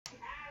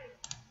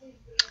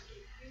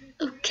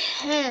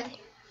Okay,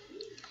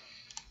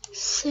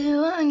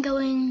 so I'm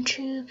going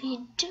to be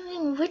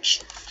doing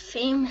which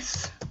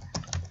famous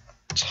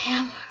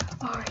jam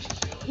are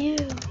you?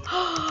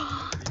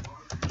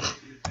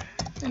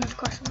 And of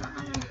course I'm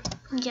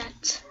not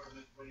yet,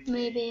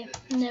 maybe,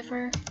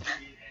 never.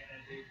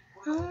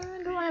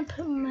 I don't want to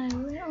put my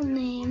real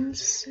name,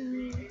 so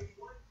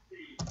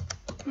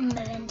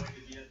melon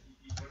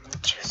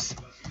juice,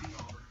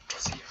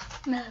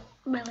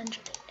 melon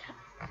juice.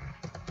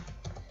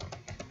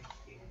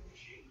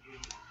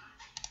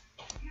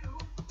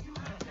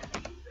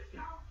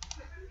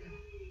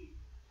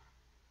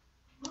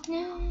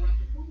 No.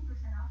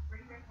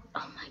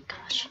 Oh my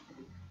gosh.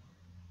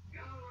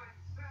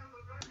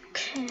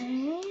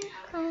 Okay.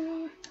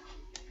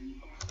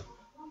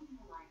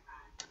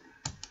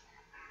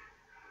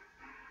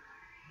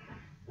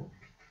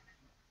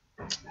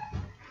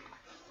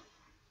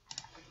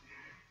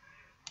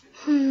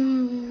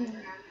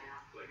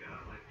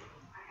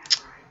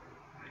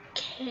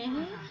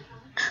 Okay.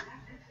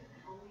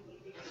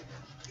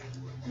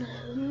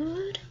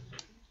 Load.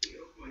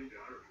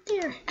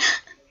 There.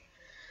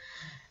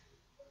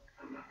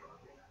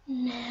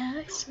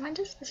 Next. Why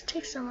does this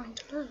take so long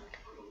to load?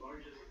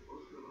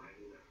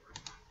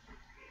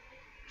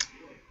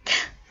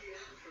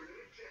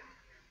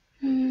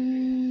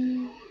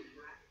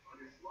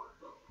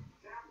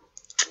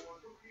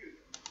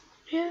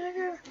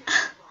 Yeah.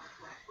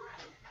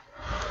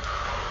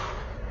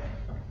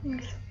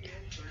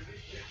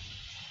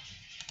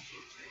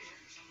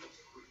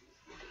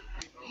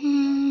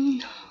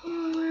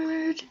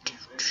 Hard to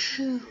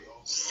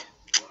choose.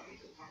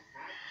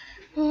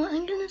 Well,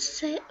 I'm gonna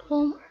say,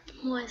 well,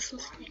 I was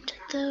listening to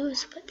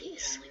those, but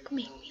these like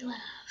make me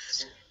laugh.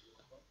 So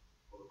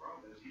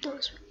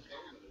those make me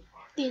laugh.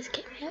 These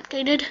get me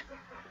updated.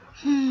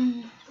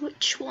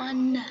 Which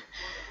one?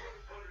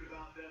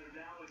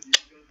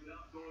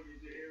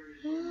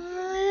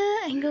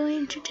 I'm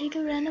going to take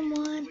a random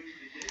one.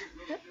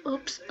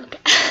 Oops. Okay.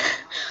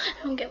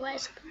 I don't get why I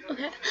said that.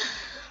 Okay.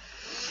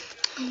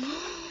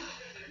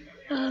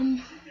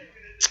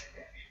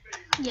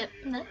 Yep.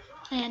 That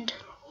and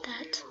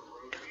that.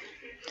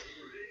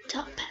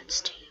 Top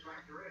hats too.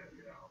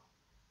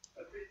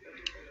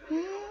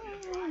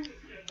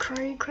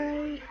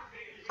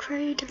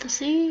 Cray to the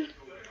sea.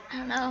 I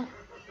don't know.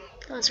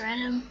 That was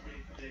random.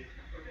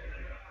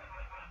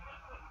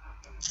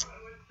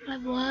 I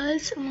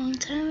was a long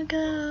time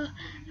ago.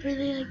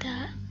 Really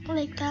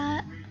like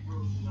that.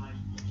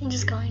 I'm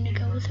just going to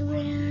go with a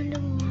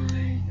random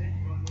one.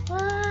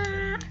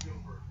 Ah!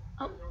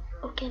 Oh,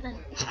 okay then.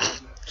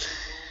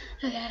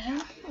 Okay,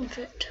 if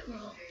it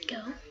will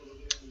go.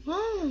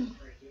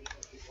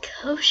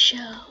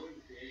 KOSHO.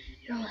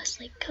 You're almost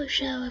like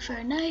KOSHO if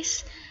you're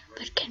nice,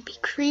 but can be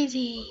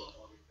crazy.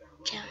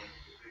 Jam.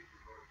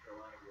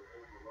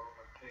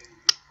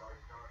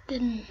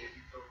 Then,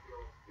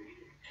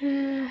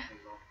 who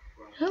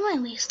am I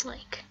least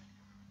like?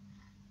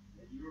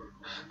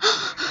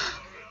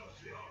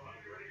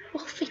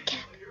 Wolfie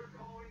cat.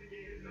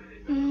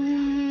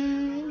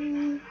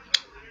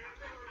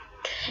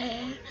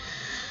 Okay.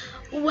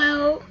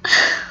 Well,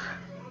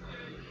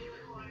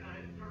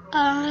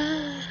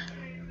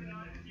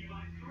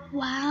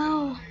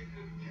 wow.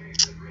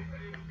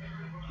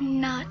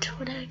 Not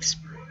what I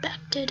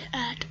expected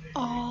at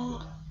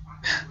all.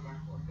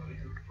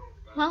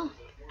 Well,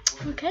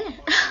 okay.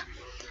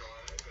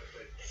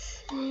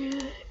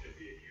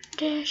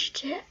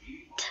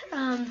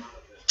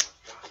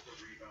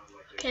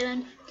 Okay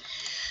then.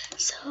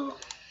 So,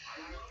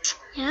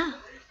 yeah.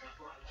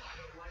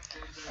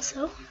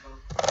 So,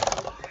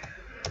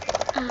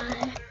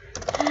 I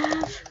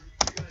have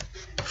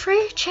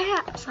free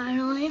chat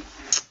finally.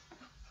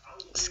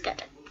 Just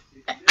got it.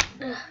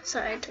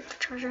 Sorry, I took the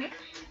charger.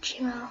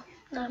 Gmail.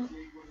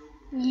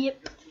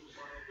 Yep.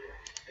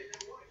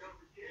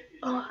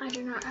 Oh, I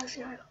do not have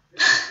zero.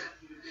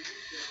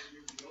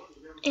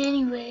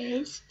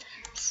 Anyways,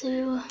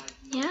 so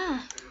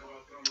yeah.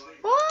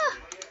 What?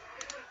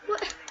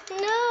 What?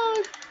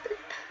 No.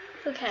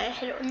 Okay, I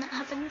hate it when that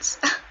happens.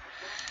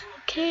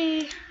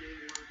 Okay.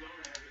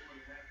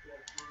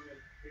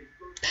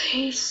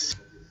 Peace.